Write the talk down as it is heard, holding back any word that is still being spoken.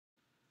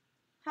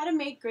How to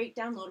make great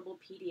downloadable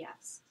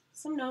PDFs.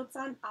 Some notes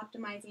on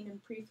optimizing in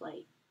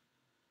Preflight.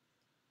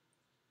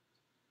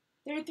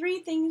 There are 3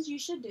 things you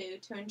should do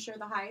to ensure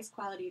the highest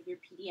quality of your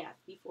PDF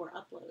before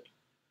upload.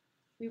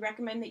 We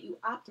recommend that you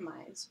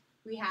optimize.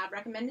 We have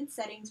recommended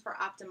settings for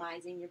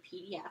optimizing your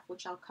PDF,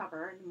 which I'll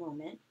cover in a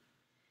moment.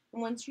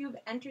 And once you've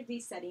entered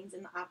these settings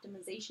in the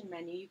optimization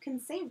menu, you can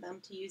save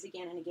them to use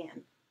again and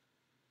again.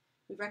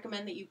 We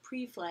recommend that you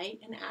Preflight,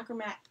 and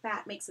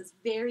Acrobat makes this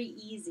very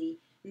easy.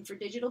 And for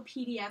digital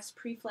PDFs,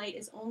 Preflight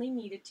is only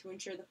needed to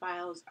ensure the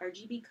file's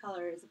RGB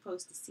color as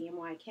opposed to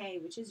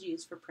CMYK, which is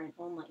used for print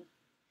only.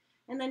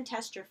 And then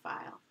test your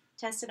file.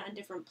 Test it on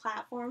different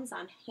platforms,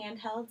 on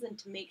handhelds, and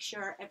to make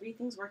sure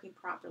everything's working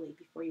properly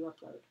before you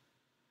upload.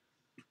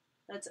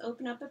 Let's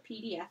open up a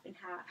PDF and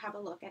have a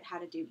look at how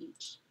to do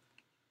each.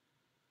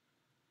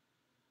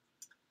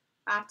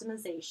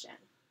 Optimization.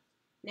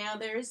 Now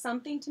there is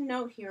something to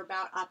note here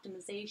about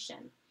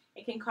optimization.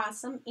 It can cause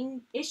some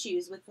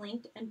issues with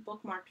linked and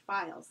bookmarked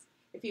files.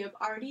 If you have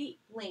already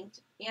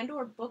linked and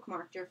or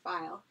bookmarked your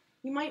file,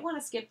 you might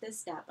want to skip this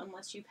step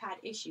unless you've had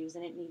issues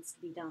and it needs to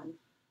be done.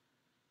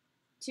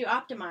 To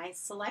optimize,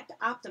 select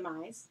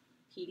Optimize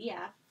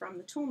PDF from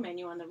the tool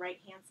menu on the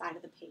right-hand side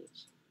of the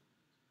page.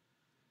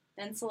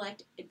 Then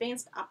select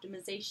Advanced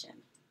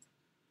Optimization.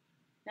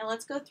 Now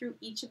let's go through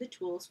each of the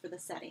tools for the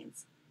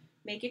settings.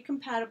 Make it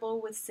compatible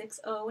with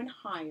 6.0 and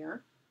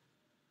higher.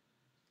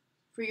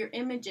 For your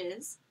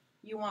images,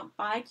 you want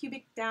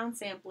bicubic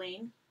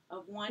downsampling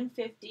of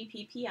 150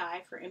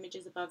 ppi for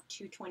images above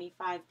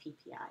 225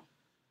 ppi,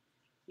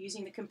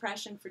 using the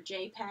compression for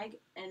JPEG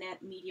and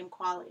at medium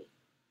quality.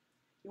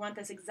 You want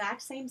this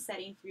exact same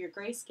setting for your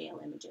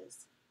grayscale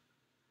images.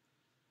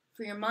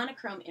 For your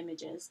monochrome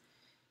images,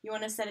 you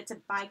want to set it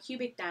to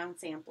bicubic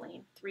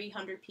downsampling,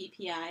 300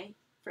 ppi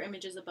for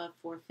images above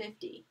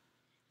 450,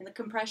 and the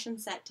compression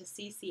set to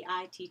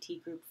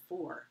CCI-TT group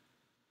 4.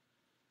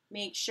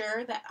 Make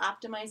sure that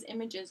Optimize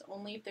Images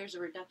only if there's a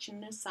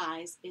reduction in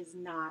size is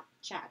not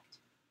checked.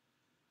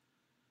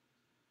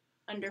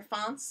 Under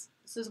Fonts,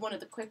 this is one of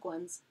the quick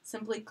ones.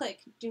 Simply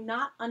click Do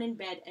Not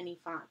Unembed Any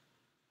Font.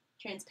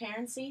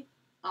 Transparency,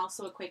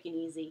 also a quick and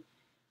easy.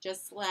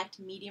 Just select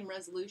Medium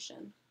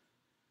Resolution.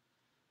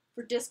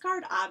 For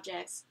Discard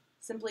Objects,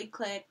 simply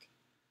click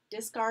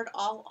Discard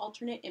All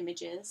Alternate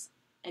Images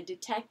and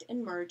Detect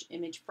and Merge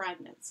Image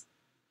Fragments.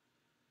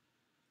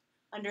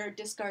 Under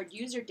Discard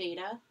User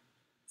Data,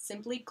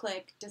 simply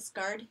click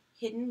Discard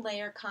Hidden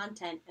Layer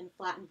Content and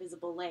Flatten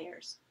Visible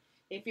Layers.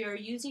 If you're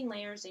using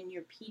layers in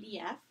your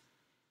PDF,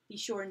 be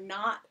sure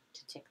not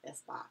to tick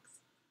this box.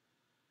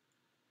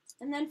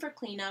 And then for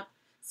cleanup,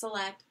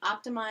 select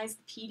Optimize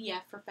the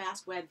PDF for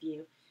Fast Web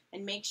View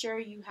and make sure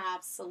you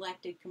have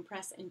selected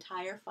Compress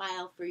Entire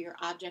File for your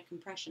object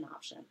compression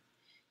option.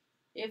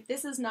 If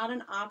this is not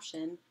an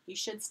option, you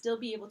should still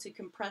be able to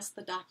compress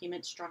the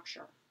document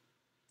structure.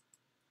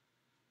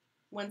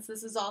 Once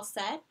this is all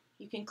set,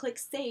 you can click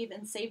Save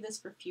and save this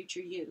for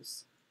future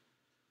use.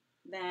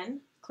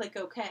 Then click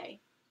OK.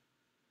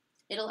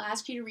 It'll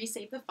ask you to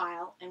resave the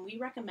file, and we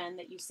recommend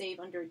that you save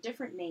under a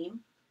different name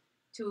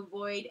to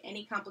avoid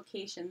any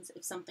complications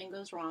if something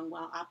goes wrong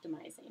while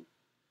optimizing.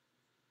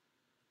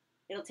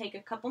 It'll take a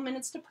couple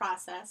minutes to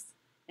process,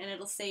 and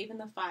it'll save in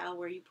the file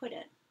where you put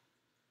it.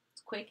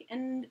 It's quick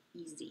and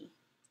easy.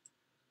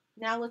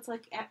 Now let's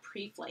look at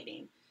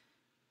Preflighting.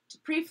 To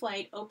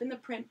Preflight, open the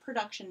Print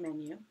Production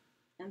menu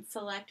and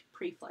select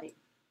Preflight.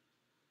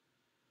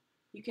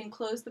 You can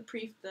close the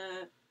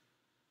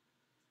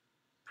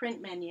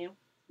print menu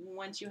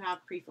once you have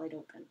Preflight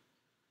open.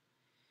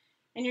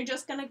 And you're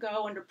just going to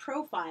go under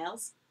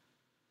Profiles,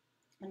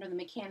 under the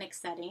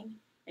Mechanics setting,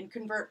 and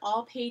convert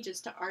all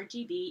pages to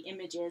RGB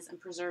images and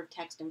preserve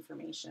text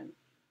information.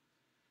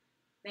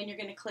 Then you're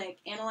going to click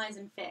Analyze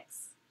and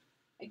Fix.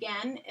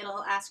 Again,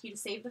 it'll ask you to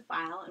save the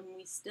file, and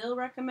we still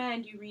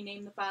recommend you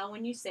rename the file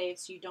when you save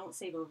so you don't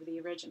save over the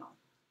original.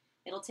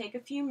 It'll take a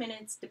few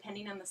minutes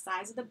depending on the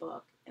size of the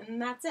book, and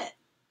that's it.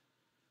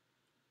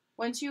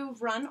 Once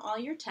you've run all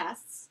your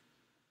tests,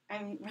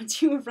 and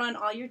once you have run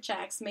all your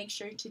checks, make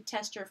sure to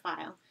test your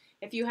file.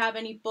 If you have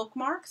any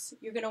bookmarks,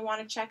 you're going to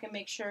want to check and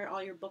make sure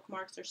all your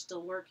bookmarks are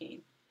still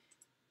working.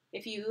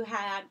 If you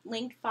had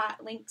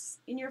links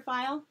in your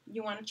file,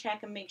 you want to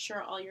check and make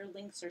sure all your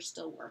links are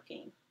still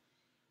working.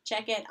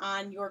 Check it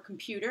on your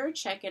computer,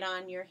 check it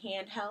on your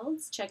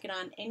handhelds, check it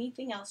on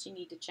anything else you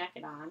need to check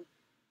it on,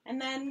 and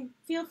then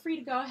feel free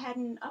to go ahead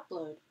and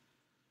upload.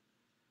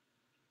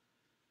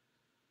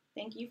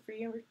 Thank you for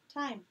your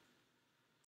time.